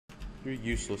You're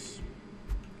useless.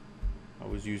 I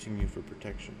was using you for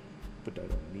protection, but I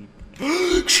don't need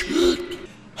protection.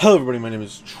 Hello everybody, my name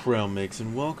is Trailmix,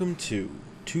 and welcome to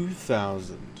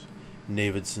 2000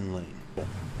 Navidson Lane.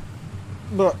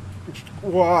 But,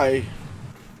 why?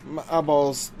 My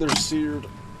eyeballs, they're seared.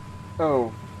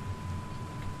 Oh.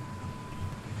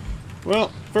 Well,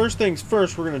 first things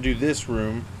first, we're gonna do this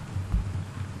room.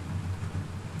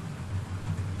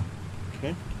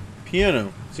 Okay.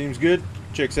 Piano, seems good,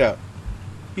 checks out.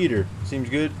 Heater, seems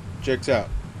good, checks out.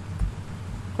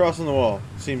 Cross on the wall,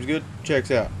 seems good,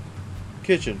 checks out.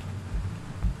 Kitchen,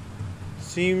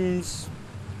 seems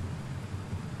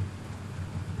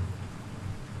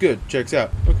good, checks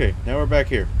out. Okay, now we're back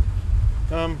here.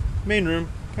 Main room,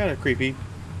 kind of creepy,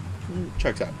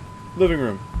 checks out. Living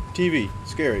room, TV,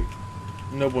 scary,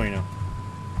 no bueno.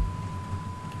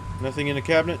 Nothing in the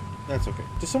cabinet, that's okay.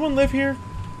 Does someone live here?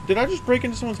 Did I just break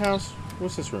into someone's house?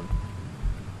 What's this room?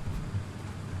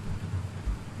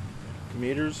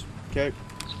 Meters, okay.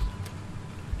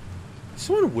 Is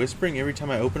someone whispering every time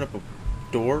I open up a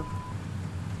door?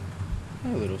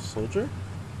 Hi, little soldier.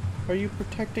 Are you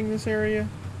protecting this area?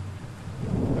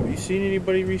 Have you seen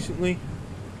anybody recently?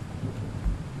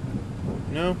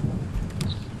 No?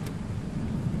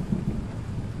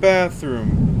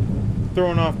 Bathroom.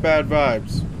 Throwing off bad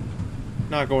vibes.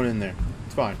 Not going in there.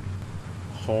 It's fine.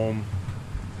 Home.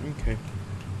 Okay.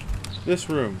 This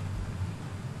room.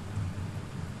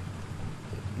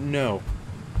 No.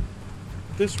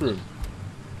 This room.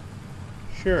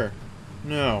 Sure.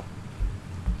 No.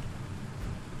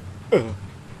 You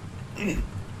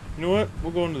know what?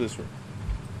 We'll go into this room.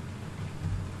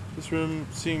 This room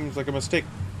seems like a mistake.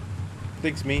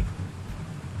 Thanks, me.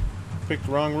 Picked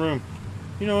the wrong room.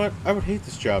 You know what? I would hate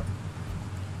this job.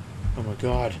 Oh my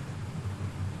god.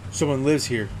 Someone lives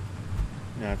here.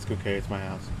 Nah, it's okay. It's my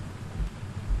house.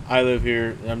 I live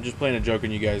here. I'm just playing a joke on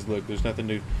you guys. Look, there's nothing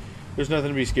to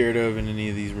be scared of in any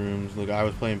of these rooms. Look, I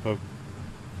was playing poke.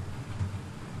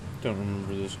 Don't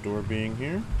remember this door being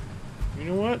here. You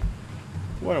know what?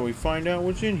 Why don't we find out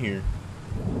what's in here?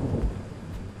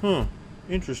 Huh.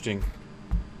 Interesting.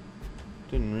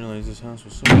 Didn't realize this house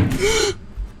was so big.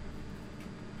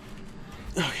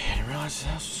 Okay, I didn't realize this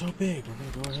house was so big. We're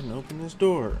gonna go ahead and open this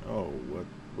door. Oh, what?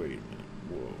 Wait a minute.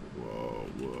 Whoa.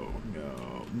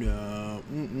 No.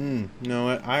 No,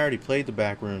 I already played the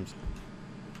back rooms.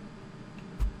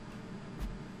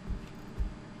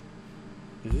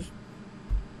 Is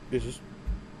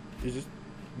this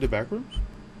the back rooms?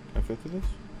 Can I fit through this?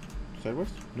 Sideways?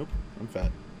 Nope. I'm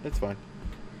fat. That's fine.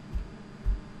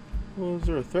 Well, is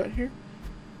there a threat here?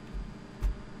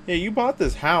 Yeah, you bought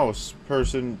this house,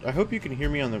 person. I hope you can hear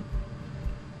me on the...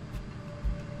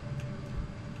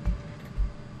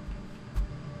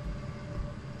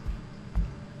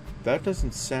 That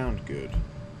doesn't sound good.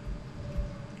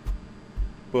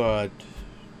 But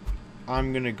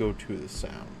I'm gonna go to the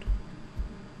sound.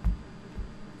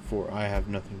 For I have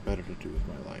nothing better to do with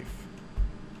my life.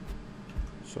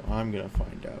 So I'm gonna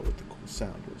find out what the cool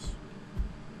sound was.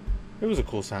 It was a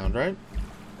cool sound, right?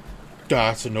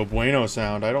 That's a no bueno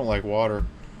sound. I don't like water.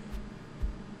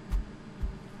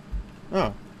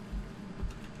 Oh.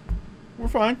 We're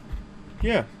fine.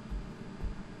 Yeah.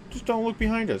 Just don't look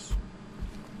behind us.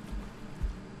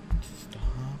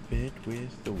 Stop it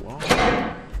with the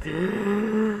water.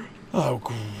 Oh,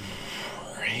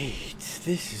 great.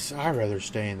 This is... I'd rather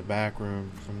stay in the back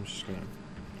room. So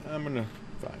I'm gonna...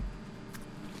 Fine.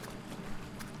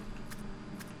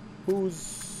 Who's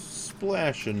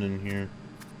splashing in here?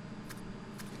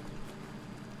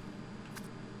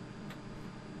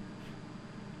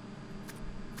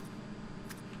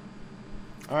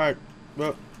 Alright,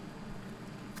 well...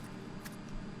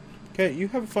 Okay, you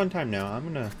have a fun time now.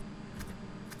 I'm gonna...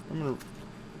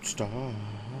 Stop.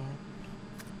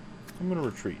 I'm gonna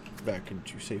retreat back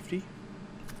into safety.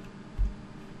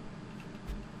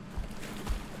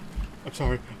 I'm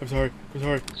sorry.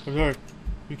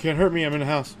 You can't hurt me, I'm in the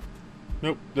house.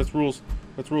 Nope, that's rules.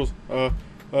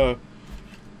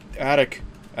 Attic.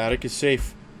 Attic is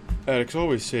safe. Attic's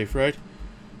always safe, right?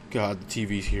 God, the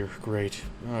TV's here. Great.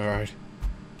 Alright.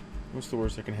 What's the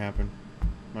worst that can happen?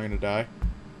 Am I gonna die?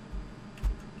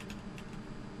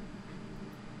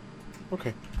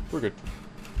 Okay, we're good.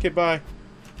 Okay, bye.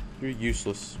 You're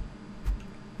useless.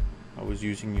 I was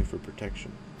using you for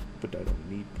protection, but I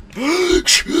don't need...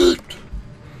 Shit!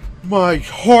 My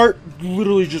heart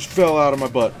literally just fell out of my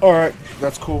butt. Alright,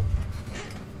 that's cool.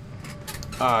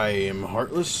 I am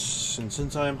heartless, and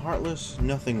since I am heartless,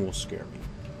 nothing will scare me.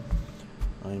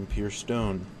 I am pure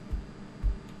stone.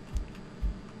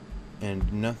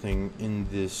 And nothing in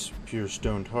this pure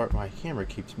stoned heart... My camera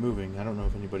keeps moving. I don't know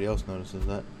if anybody else notices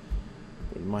that.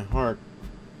 Where's my heart?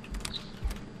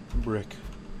 Brick.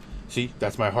 See,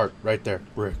 that's my heart right there.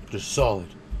 Brick. Just solid.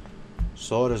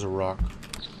 Solid as a rock.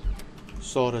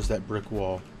 Solid as that brick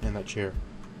wall and that chair.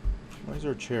 Why is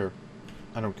there a chair?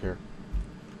 I don't care.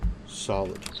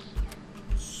 Solid.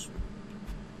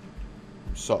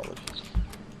 Solid.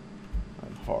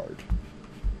 I'm hard.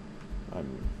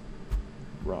 I'm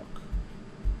rock.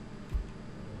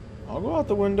 I'll go out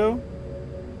the window.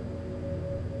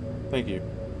 Thank you.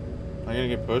 Am I gonna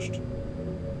get pushed?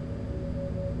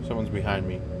 Someone's behind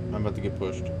me. I'm about to get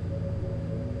pushed.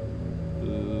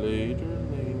 Later,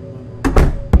 Lame.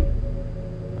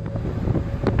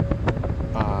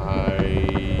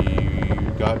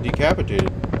 I got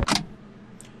decapitated.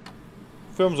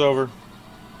 Film's over.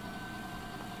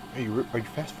 Are you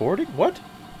fast forwarding? What?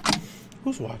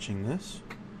 Who's watching this?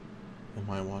 Am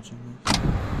I watching this?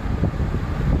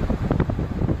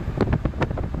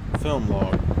 Film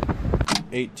log.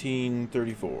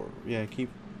 1834. Yeah, keep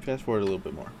fast forward a little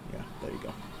bit more. Yeah, there you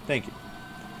go. Thank you.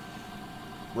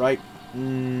 Right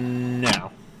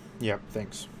now. Yep,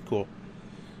 thanks. Cool.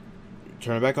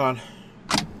 Turn it back on.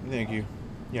 Thank you.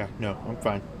 Yeah, no, I'm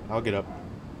fine. I'll get up.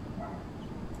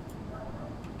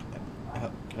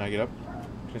 Can I get up?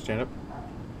 Can I stand up?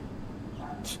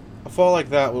 A fall like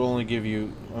that will only give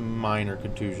you a minor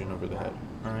contusion over the head.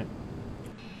 Alright?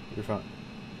 You're fine.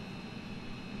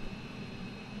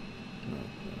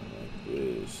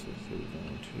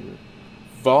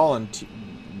 Volunteer.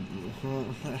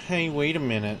 Hey, wait a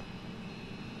minute.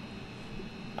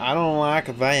 I don't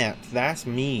like that. That's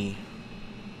me.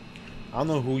 I don't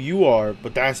know who you are,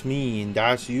 but that's me and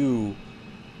that's you.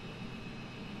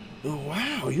 Oh,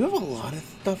 wow, you have a lot of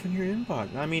stuff in your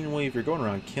inbox. I mean, well, if you're going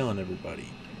around killing everybody.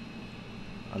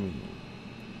 I mean,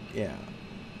 yeah.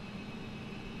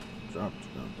 Dropped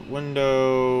out the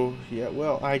window. Yeah,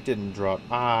 well, I didn't drop.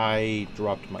 I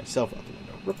dropped myself out the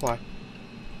window. Reply.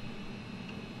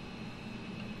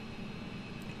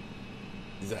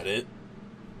 Is that it?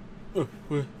 Oh,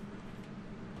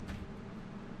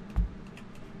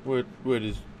 what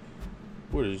is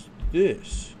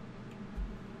this?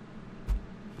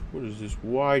 What is this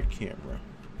wide camera?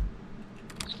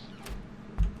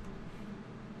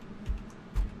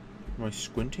 Am I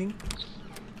squinting?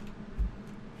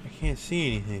 I can't see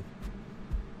anything.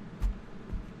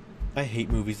 I hate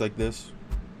movies like this.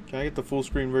 Can I get the full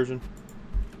screen version?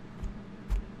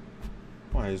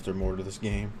 Why is there more to this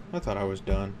game? I thought I was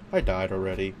done. I died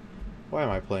already. Why am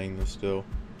I playing this still?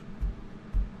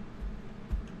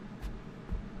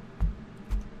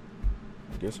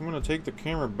 I guess I'm gonna take the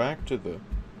camera back to the...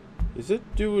 Is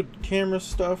it doing camera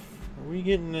stuff? Are we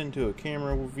getting into a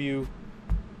camera view?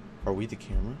 Are we the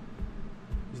camera?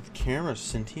 Is the camera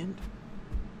sentient?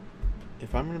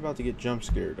 If I'm about to get jump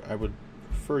scared, I would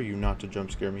prefer you not to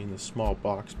jump scare me in this small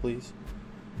box, please.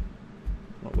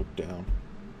 Don't look down.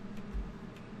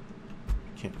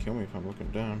 You can't kill me if I'm looking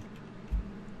down.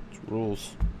 It's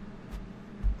rules.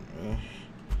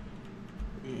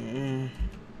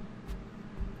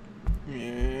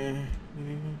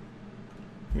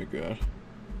 Oh god.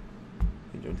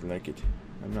 I don't like it.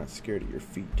 I'm not scared of your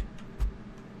feet.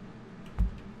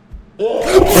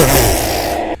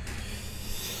 I'm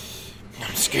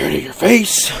scared of your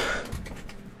face.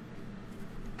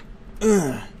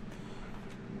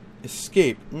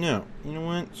 Escape. No. You know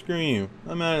what? Screw you.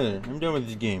 I'm out of there. I'm done with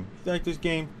this game. If you like this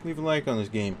game, leave a like on this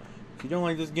game. If you don't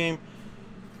like this game,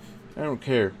 I don't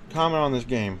care. Comment on this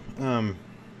game.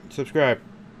 Subscribe.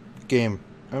 Game.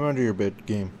 I'm under your bed.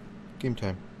 Game. Game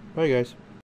time. Bye, guys.